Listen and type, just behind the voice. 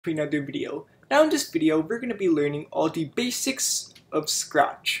to another video. Now in this video, we're going to be learning all the basics of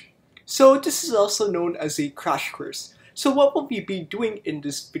Scratch. So this is also known as a crash course. So what will we be doing in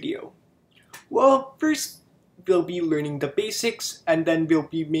this video? Well, first we'll be learning the basics, and then we'll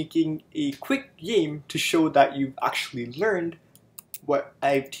be making a quick game to show that you've actually learned what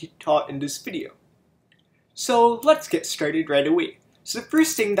I've taught in this video. So let's get started right away. So the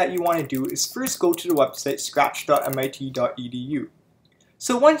first thing that you want to do is first go to the website scratch.mit.edu.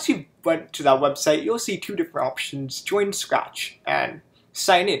 So once you went to that website, you'll see two different options: join Scratch and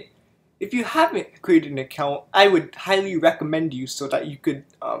sign in. If you haven't created an account, I would highly recommend you so that you could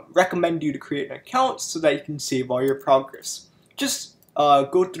recommend you to create an account so that you can save all your progress. Just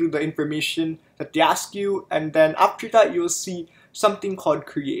go through the information that they ask you, and then after that you'll see something called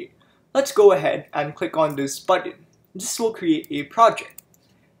create. Let's go ahead and click on this button. This will create a project.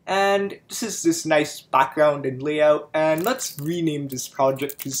 And this is this nice background and layout, and let's rename this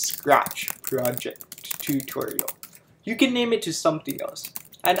project to Scratch Project Tutorial. You can name it to something else,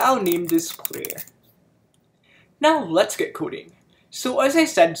 and I'll name this Player. Now let's get coding. So as I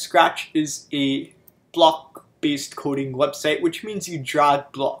said, Scratch is a block-based coding website, which means you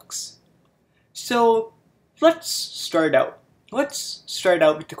drag blocks. So let's start out. Let's start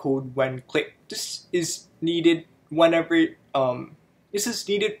out with the code when click. This is needed whenever this is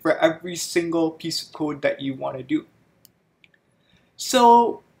needed for every single piece of code that you want to do.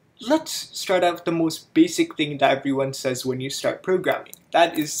 So let's start out with the most basic thing that everyone says when you start programming.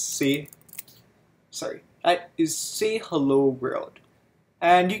 That is say hello world.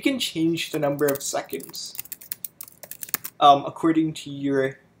 And you can change the number of seconds according to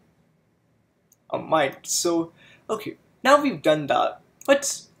your mind. So okay, now we've done that,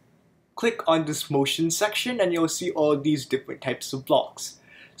 let's click on this motion section and you'll see all these different types of blocks.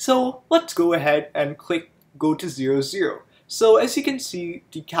 So let's go ahead and go to 0, 0. So as you can see,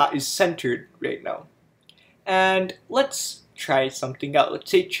 the cat is centered right now. And let's try something out. Let's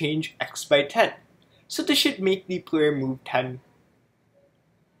say change X by 10. So this should make the player move 10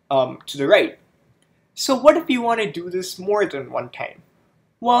 to the right. So what if you want to do this more than one time?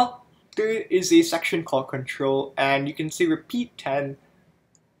 Well, there is a section called control, and you can say repeat 10,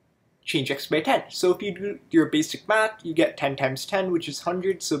 change X by 10. So if you do your basic math, you get 10 times 10, which is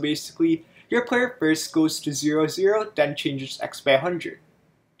 100. So basically, your player first goes to 0, 0, then changes X by 100.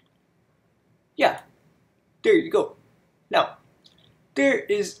 Yeah, there you go. Now, there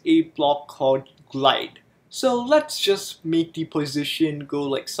is a block called glide. So let's just make the position go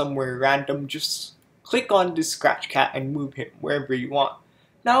like somewhere random. Just click on this Scratch cat and move him wherever you want.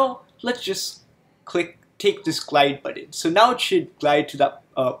 Now, let's just take this glide button. So now it should glide to that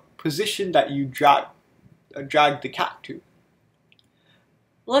position that you drag the cat to.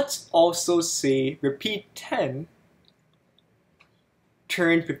 Let's also say repeat 10,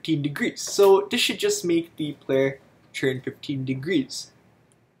 turn 15 degrees. So this should just make the player turn 15 degrees.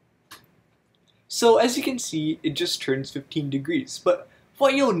 So as you can see, it just turns 15 degrees. But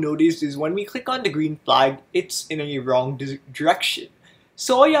what you'll notice is when we click on the green flag, it's in a wrong direction.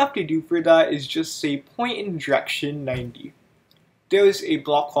 So all you have to do for that is just say point in direction 90. There is a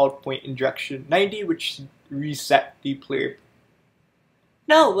block called point in direction 90 which reset the player.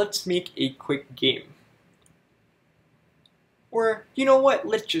 Now let's make a quick game. Or you know what,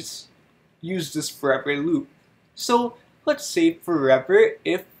 let's just use this forever loop. So let's say forever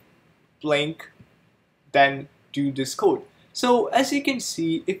if blank, then do this code. So as you can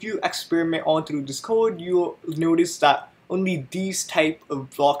see, if you experiment all through this code, you'll notice that only these type of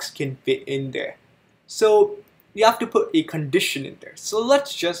blocks can fit in there. So you have to put a condition in there. So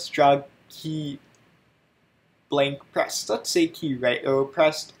let's just drag key blank pressed. Let's say key right arrow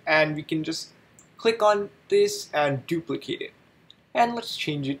pressed, and we can just click on this and duplicate it. And let's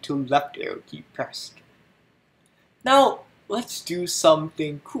change it to left arrow key pressed. Now let's do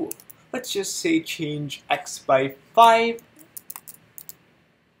something cool. Let's just say change X by 5.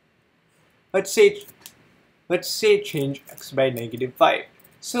 Let's say change X by -5.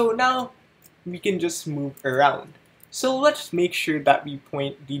 So now we can just move around. So let's make sure that we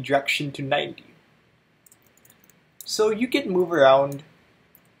point the direction to 90. So you can move around,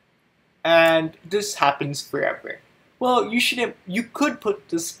 and this happens forever. Well, you could put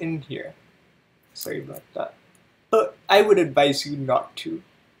this in here. Sorry about that. But I would advise you not to,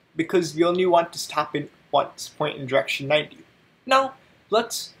 because we only want this to happen once, point in direction 90. Now,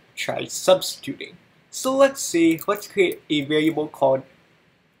 let's try substituting. So let's create a variable called,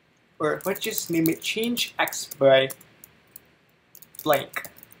 or let's just name it change X by blank.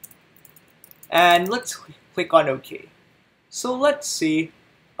 And let's click on OK. So let's say,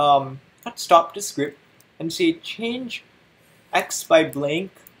 let's stop the script and say change X by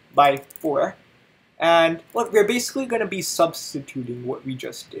blank by 4. And what we're basically going to be substituting what we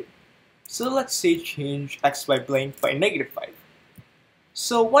just did. So let's say change x by blank by -5.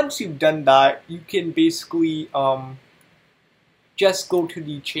 So once you've done that, you can basically just go to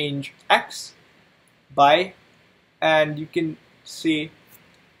the change x by, and you can say,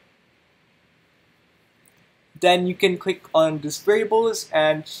 then you can click on this variables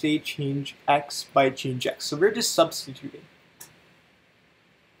and say change x by change x. So we're just substituting.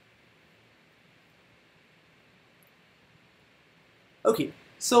 Okay,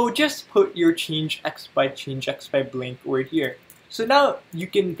 so just put your change x by blank over here. So now you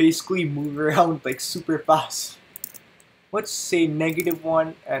can basically move around like super fast. Let's say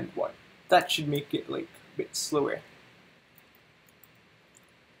 -1 and 1. That should make it like a bit slower.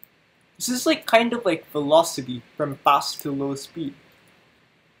 This is like kind of like velocity from fast to low speed.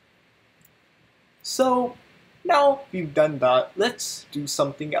 So now we've done that, let's do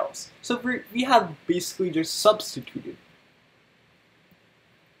something else. So we have basically just substituted.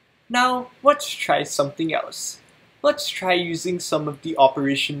 Now let's try something else. Let's try using some of the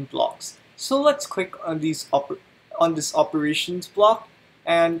operation blocks. So let's click on this operations block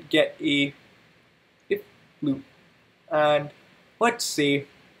and get a if loop. And let's say,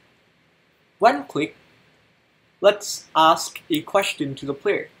 when click, let's ask a question to the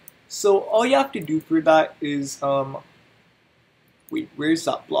player. So all you have to do for that is, wait, where's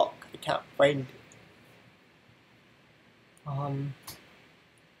that block? I can't find it.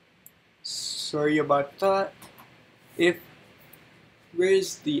 Sorry about that.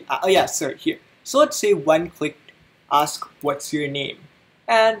 Where's the, oh yeah, sorry, here. So let's say when clicked, ask what's your name,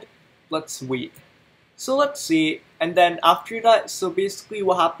 and let's wait. So let's say, and then after that, so basically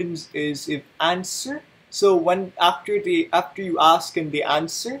what happens is if answer, so when after you ask and they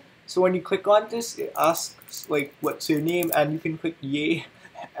answer, so when you click on this, it asks like what's your name, and you can click yay,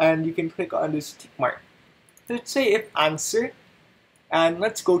 and you can click on this tick mark. Let's say if answer, and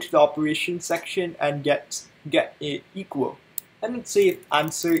let's go to the operation section and get it equal. And let's say if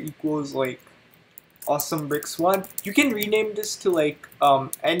answer equals like awesomebricks1, you can rename this to like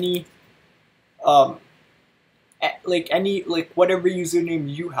any whatever username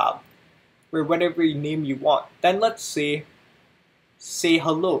you have, or whatever name you want. Then let's say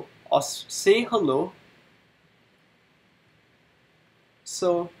hello. Say hello.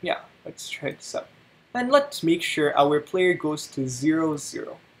 So yeah, let's try this out. And let's make sure our player goes to 0,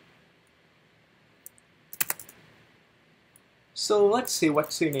 0. So let's say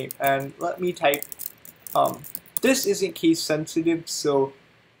what's your name, and let me type, this isn't case sensitive, so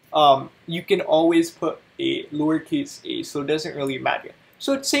you can always put a lowercase a, so it doesn't really matter.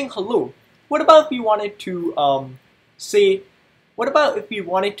 So it's saying hello. What about if we wanted to say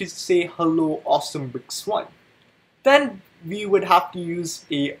hello awesomebricks1? Then we would have to use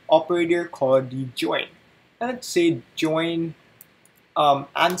a operator called the join. And let's say join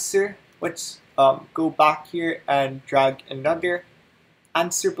answer. Let's go back here and drag another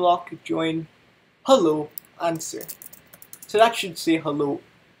answer block, join hello answer. So that should say hello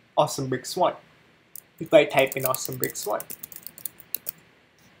awesomebricks1 if I type in awesomebricks1.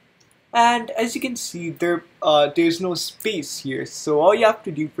 And as you can see, there's no space here, so all you have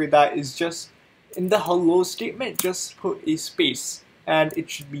to do for that is just in the hello statement, just put a space and it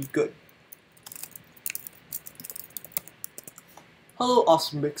should be good. Hello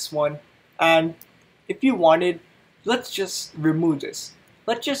awesomebricks1, and if you wanted, let's just remove this.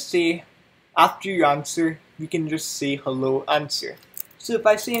 Let's just say after you answer, you can just say hello answer. So if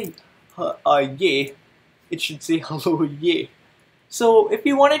I say yay, it should say hello yay. So if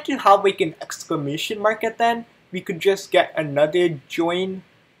you wanted to have like an exclamation mark at the end, we could just get another join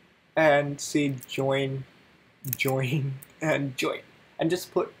and say join, join, and join, and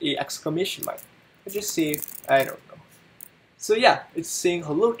just put a exclamation mark. I just say, I don't know. So yeah, it's saying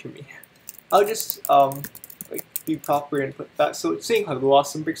hello to me. I'll just like be proper and put that. So it's saying hello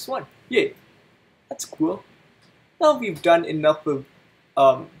awesomebricks1. Yay, that's cool. Now we've done enough of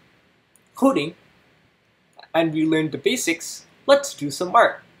coding, and we learned the basics. Let's do some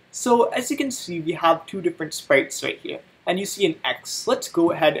art. So as you can see, we have two different sprites right here, and you see an X. Let's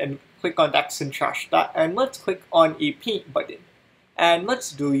go ahead and click on X and trash that, and let's click on a paint button, and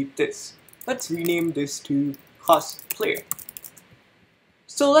let's delete this. Let's rename this to cosplayer.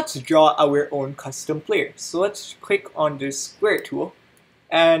 So let's draw our own custom player. So let's click on this square tool,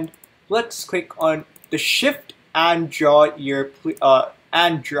 and let's click on the shift and draw your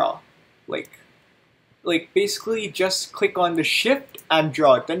like basically just click on the shift and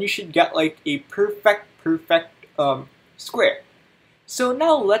draw it. Then you should get like a perfect square. So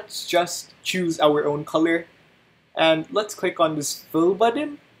now let's just choose our own color, and let's click on this fill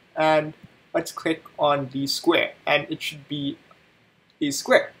button, and let's click on the square, and it should be a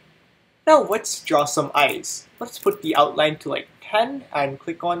square. Now let's draw some eyes. Let's put the outline to like 10 and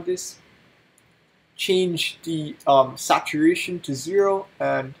click on this. Change the saturation to 0,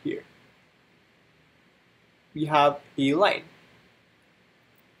 and here we have a line.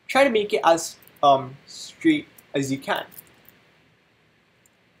 Try to make it as straight as you can.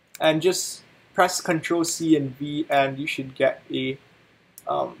 And just press Ctrl C and V and you should get a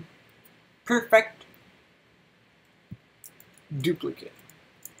perfect duplicate.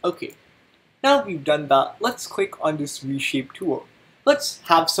 Okay, now we've done that, let's click on this reshape tool. Let's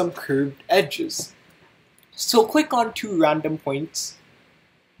have some curved edges. So click on 2 random points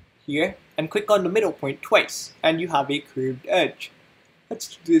here and click on the middle point twice and you have a curved edge.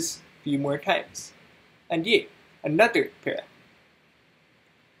 Let's do this a few more times. And yay, another pair.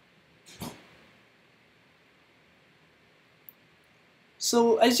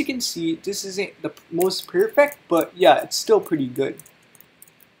 So as you can see, this isn't the most perfect, but yeah, it's still pretty good.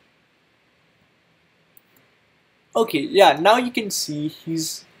 Okay, yeah, now you can see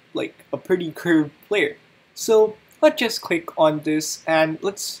he's like a pretty curved player. So let's just click on this and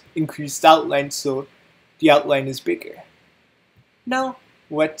let's increase the outline so the outline is bigger. Now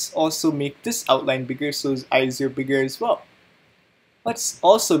let's also make this outline bigger so his eyes are bigger as well. Let's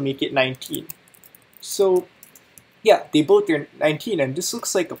also make it 19. So yeah, they both are 19 and this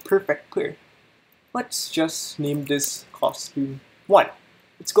looks like a perfect player. Let's just name this costume 1.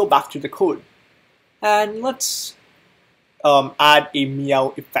 Let's go back to the code. And let's add a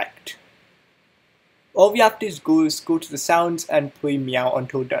meow effect. All we have to do is go to the sounds and play meow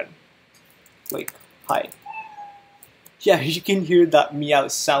until done. Like, hi. Yeah, you can hear that meow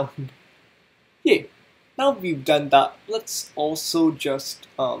sound. Yay. Now we've done that, let's also just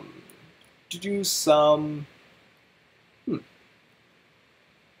do some...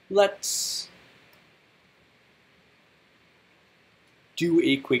 Let's do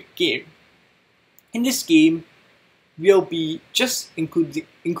a quick game. In this game, we'll be just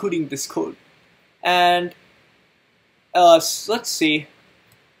including this code. And so let's say,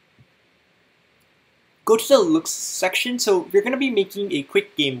 go to the looks section. So we're going to be making a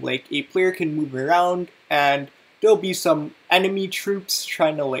quick game, like a player can move around and there'll be some enemy troops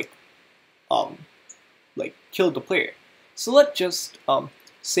trying to like kill the player. So let's just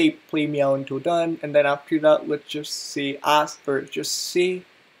say play meow until done, and then after that let's just say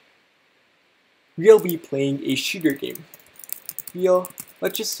we'll be playing a shooter game.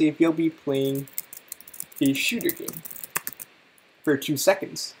 Let's just say we'll be playing a shooter game for 2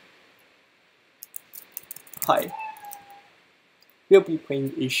 seconds. Hi. We'll be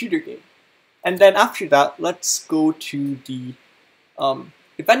playing a shooter game. And then after that, let's go to the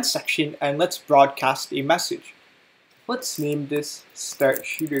event section and let's broadcast a message. Let's name this Start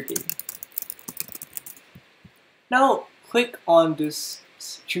Shooter Game. Now click on this,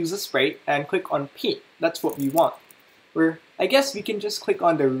 choose a sprite and click on paint. That's what we want. Or I guess we can just click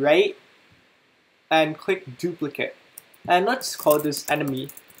on the right and click duplicate. And let's call this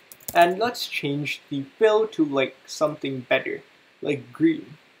enemy. And let's change the fill to like something better, like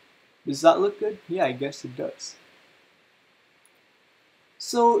green. Does that look good? Yeah, I guess it does.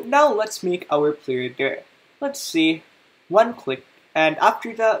 So now let's make our player there. Let's say 1 click, and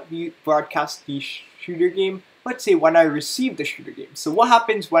after that we broadcast the shooter game. Let's say when I receive the shooter game. So what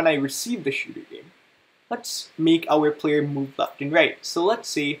happens when I receive the shooter game? Let's make our player move left and right. So let's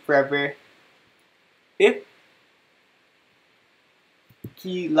say forever if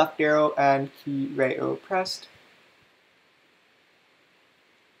key left arrow and key right arrow pressed,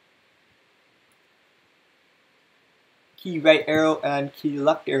 key right arrow and key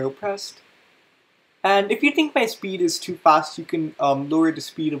left arrow pressed. And if you think my speed is too fast, you can lower the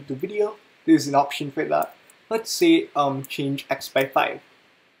speed of the video. There's an option for that. Let's say change X by 5.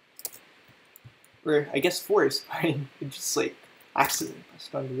 Or I guess 4 is fine. It just like accidentally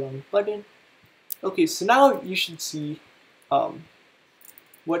pressed on the wrong button. Okay, so now you should see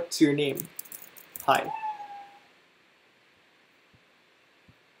what's your name? Hi.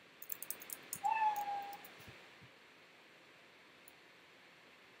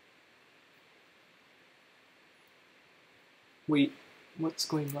 Wait, what's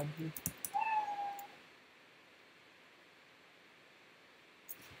going on here?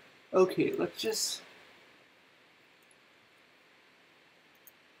 Okay, let's just...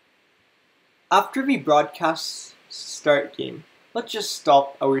 After we broadcast start game, let's just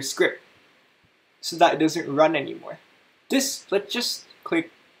stop our script so that it doesn't run anymore. Let's just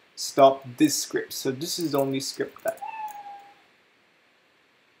click stop this script. So this is the only script that...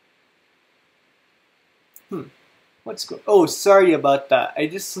 What's going? Oh, sorry about that. I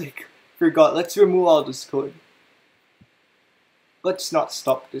just forgot. Let's remove all this code. Let's not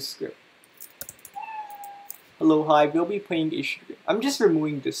stop this script. Hello, hi. We'll be playing a shooter. I'm just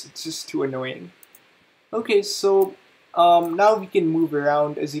removing this. It's just too annoying. Okay, so now we can move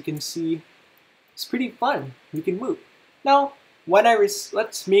around. As you can see, it's pretty fun. We can move. Now, when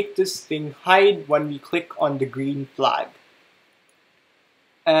let's make this thing hide when we click on the green flag.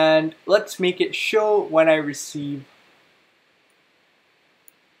 And let's make it show when I receive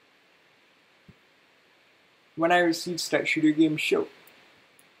start shooter game show.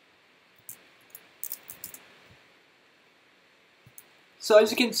 So as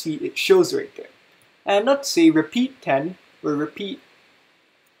you can see, it shows right there. And let's say repeat 10 or repeat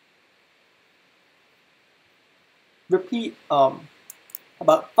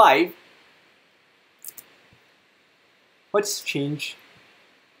about 5. Let's change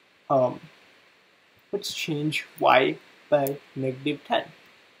y by -10.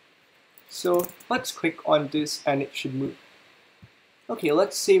 So let's click on this and it should move. Okay,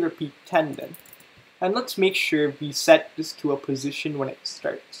 let's say repeat 10 then. And let's make sure we set this to a position when it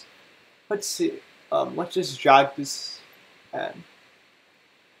starts. Let's see, let's just drag this and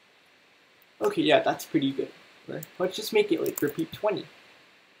okay, yeah, that's pretty good. Let's just make it like repeat 20.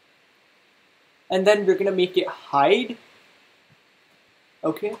 And then we're gonna make it hide.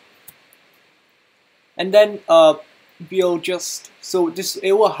 Okay. And then we'll just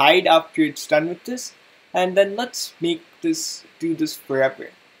it will hide after it's done with this. And then let's make this do this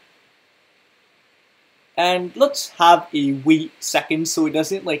forever. And let's have a wait second so it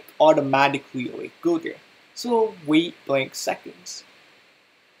doesn't like automatically go there. So wait blank seconds.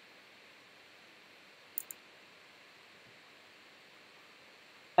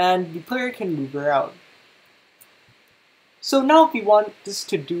 And the player can move around. So now if we want this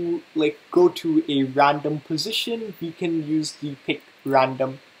to do go to a random position, we can use the pick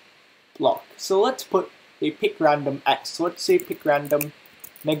random block. So let's put a pick random x. So let's say pick random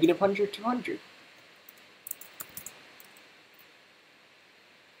 -100, 200.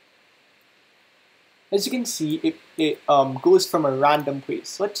 As you can see, it goes from a random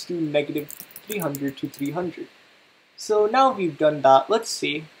place. Let's do -300 to 300. So now we've done that. Let's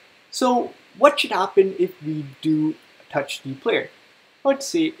see. So what should happen if we do touch the player? Let's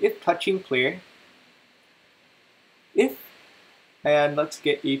say if touching player, and let's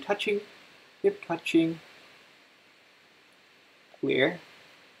get a touching player,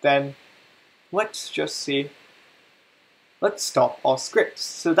 then let's just say, let's stop all scripts.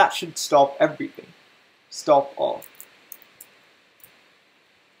 So that should stop everything. Stop all.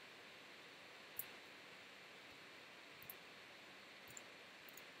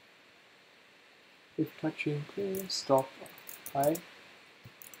 If touching player, stop all. Right?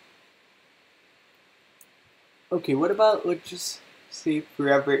 Okay, what about let's just say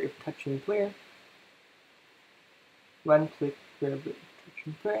forever if touching player. Run click forever if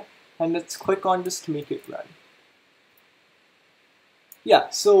touching player. And let's click on this to make it run. Yeah,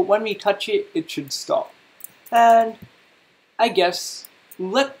 so when we touch it, it should stop. And I guess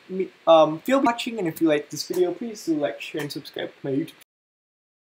let me feel watching, and if you like this video, please do like, share, and subscribe to my YouTube